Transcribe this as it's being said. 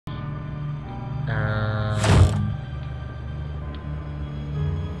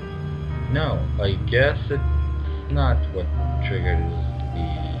No, I guess it's not what triggered the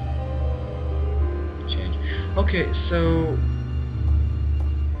change. Okay, so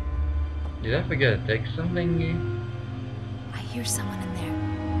did I forget to take something? I hear someone in there.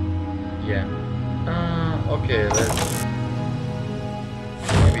 Yeah. Okay, let's.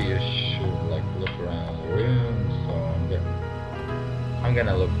 Maybe you should like look around the room. So I'm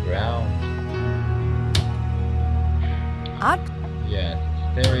gonna look around. Up? Yeah,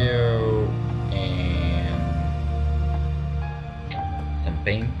 stereo and some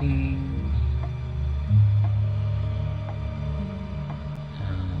paintings.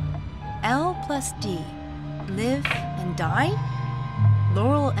 L plus D. Live and die?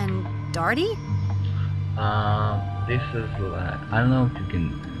 Laurel and Darty? This is like I don't know if you can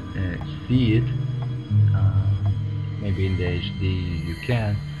see it. Maybe in the HD you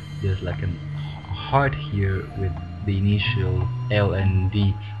can. There's like a heart here with the initial L and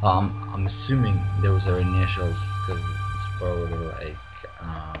D. I'm assuming those are initials because it's probably like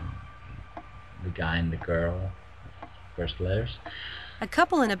the guy and the girl, first letters. A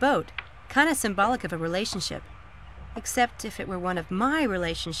couple in a boat. Kinda symbolic of a relationship. Except if it were one of my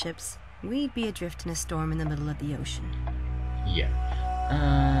relationships, we'd be adrift in a storm in the middle of the ocean. Yeah.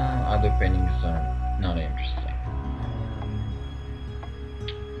 Other paintings are not interesting.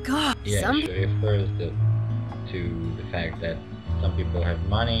 God, Yeah, she refers to the fact that some people have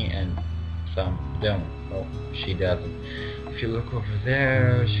money and some don't. Well, she doesn't. If you look over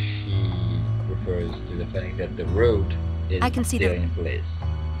there, she refers to the fact that the road is I can see still the in place.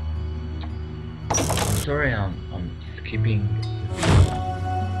 I'm sorry, I'm skipping the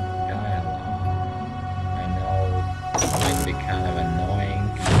dialogue. I know it might be kind of annoying,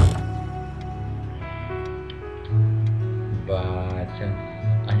 but since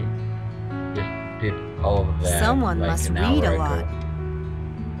I just did all of that Someone like must an read hour a ago, lot.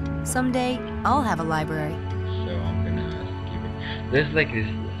 Someday, I'll have a library. so I'm gonna skip it. There's like this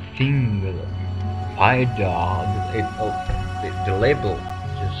thing with fire dogs. The label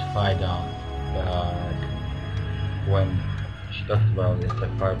is fire dogs, but when she talks about it's a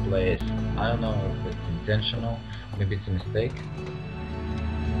fireplace, I don't know if it's intentional, maybe it's a mistake.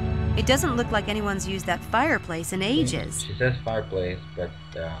 It doesn't look like anyone's used that fireplace in ages. She says fireplace, but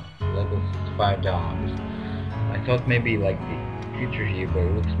labels fire dogs. I thought maybe like the creature here, but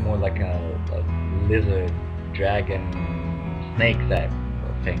it looks more like a lizard, dragon, snake type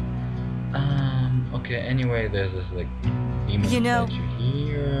of thing. Okay, anyway, there's this like demon statue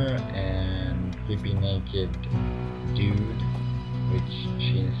here and creepy naked dude, which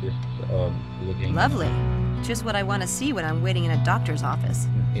she insists on looking lovely. Just what I want to see when I'm waiting in a doctor's office.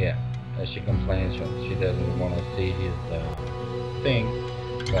 Yeah, she complains she doesn't want to see his thing,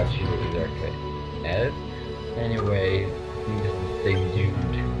 but she looks directly at it. Anyway, this is the same dude,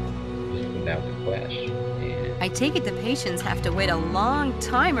 just without the flesh. And I take it the patients have to wait a long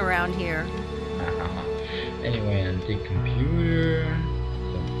time around here. Anyway, antique computer,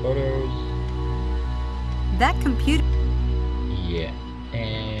 some photos. That computer... Yeah,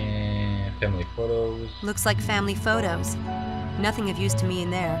 and family photos. Looks like family photos. Nothing of use to me in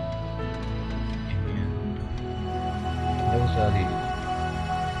there. And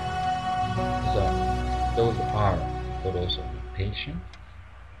those are photos of the patient.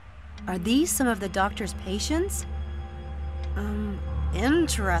 Are these some of the doctor's patients?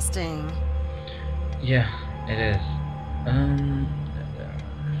 Interesting. Yeah, it is. I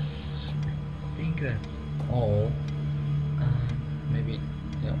think that's all. Maybe,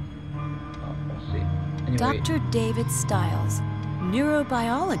 no. We'll see. Anyway. Dr. David Stiles,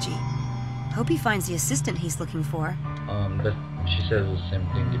 neurobiology. Hope he finds the assistant he's looking for. But she says the same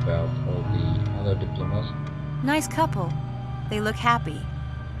thing about all the other diplomas. Nice couple. They look happy.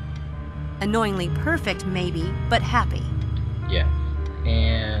 Annoyingly perfect, maybe, but happy. Yeah.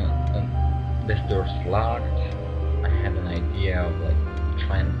 And this door's locked. I had an idea of like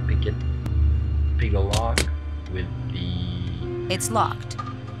trying to pick a lock with the... It's locked.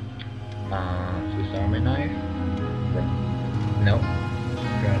 Swiss Army knife? But no,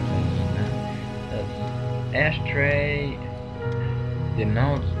 currently not. That's ashtray. Didn't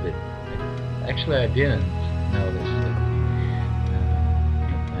notice it. Actually, I didn't notice it.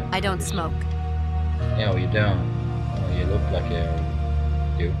 I don't smoke. No, you don't. Oh, you look like you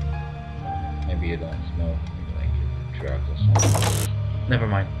do. Maybe you don't smoke. Maybe like drugs or something. Never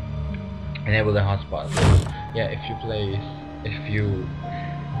mind. Enable the hotspot. Yeah, if you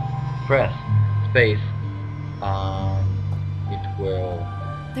press space, it will...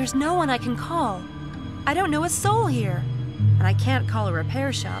 There's no one I can call. I don't know a soul here. And I can't call a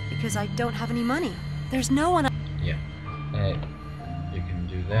repair shop because I don't have any money. There's no one. Yeah, you can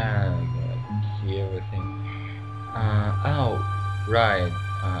do that. See everything. Oh, right.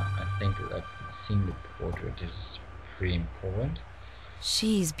 I think that seeing the portrait is pretty important.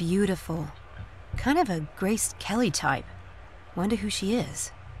 She's beautiful. Kind of a Grace Kelly type. Wonder who she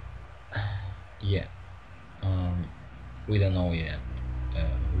is. Yeah. We don't know yet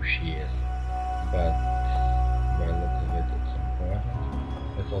who she is, but by the look of it, it's important.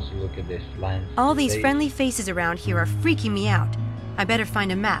 Let's also look at this line. All these friendly faces around here are freaking me out. I better find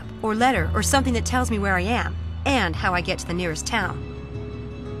a map, or letter, or something that tells me where I am, and how I get to the nearest town.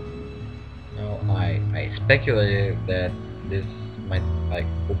 No, I speculated that this might like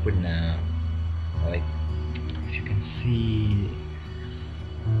open like if you can see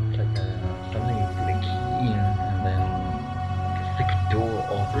it's like something you put a key in and then like a secret door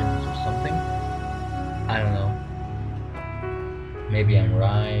opens or something. I don't know. Maybe I'm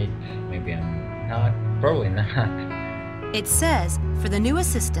right, maybe I'm not. Probably not. It says, for the new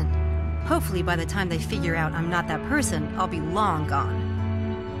assistant. Hopefully by the time they figure out I'm not that person, I'll be long gone.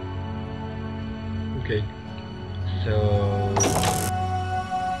 Okay. So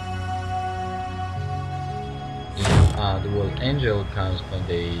the word angel comes from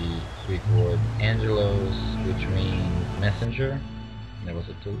the Greek word angelos, which means messenger. That was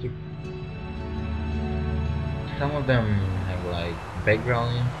I told you. Some of them have like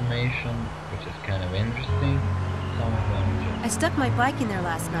background information, which is kind of interesting. Some of them just... I stuck my bike in there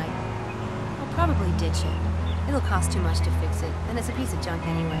last night. I'll probably ditch it. It'll cost too much to fix it, and it's a piece of junk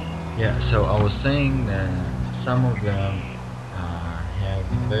anyway. Yeah, so I was saying that some of them have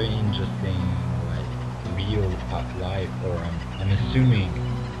very interesting real life, or I'm assuming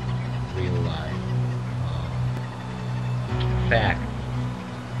real life facts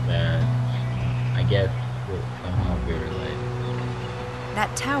that I guess will somehow be related.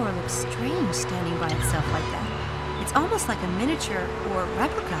 That tower looks strange standing by itself like that. It's almost like a miniature or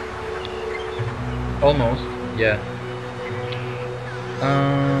replica. Almost, yeah.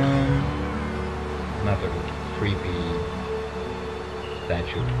 Another creepy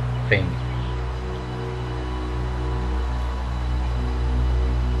statue thing.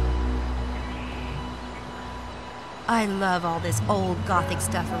 I love all this old Gothic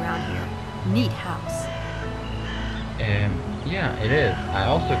stuff around here. Neat house. Yeah, it is. I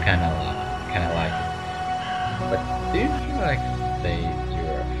also kind of like it. But do you feel like say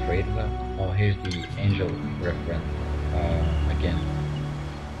you're afraid of them? Oh, here's the angel reference again.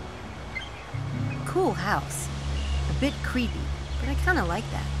 Cool house. A bit creepy, but I kind of like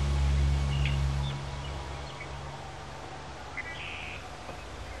that.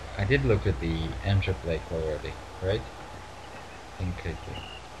 I did look at the entry plate already, right? I think I did.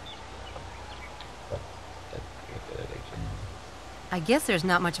 But let's look at it again. I guess there's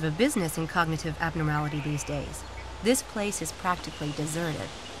not much of a business in cognitive abnormality these days. This place is practically deserted.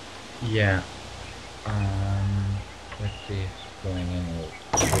 Yeah. Let's see if going in will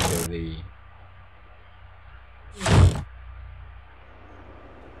trigger the...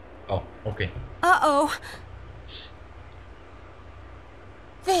 Oh, okay. Uh-oh!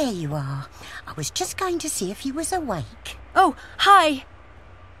 There you are. I was just going to see if you was awake. Oh, hi!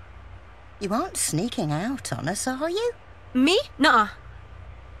 You aren't sneaking out on us, are you? Me? Nuh-uh.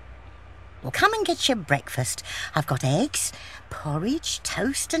 Well, come and get your breakfast. I've got eggs, porridge,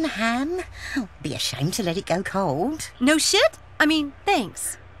 toast and ham. Be a shame to let it go cold. No shit? I mean,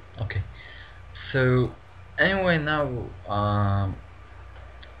 thanks. Okay. So, anyway, now, God,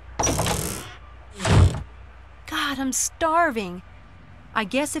 I'm starving. I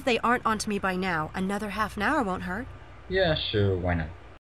guess if they aren't onto me by now, another half an hour won't hurt. yeah, sure, why not?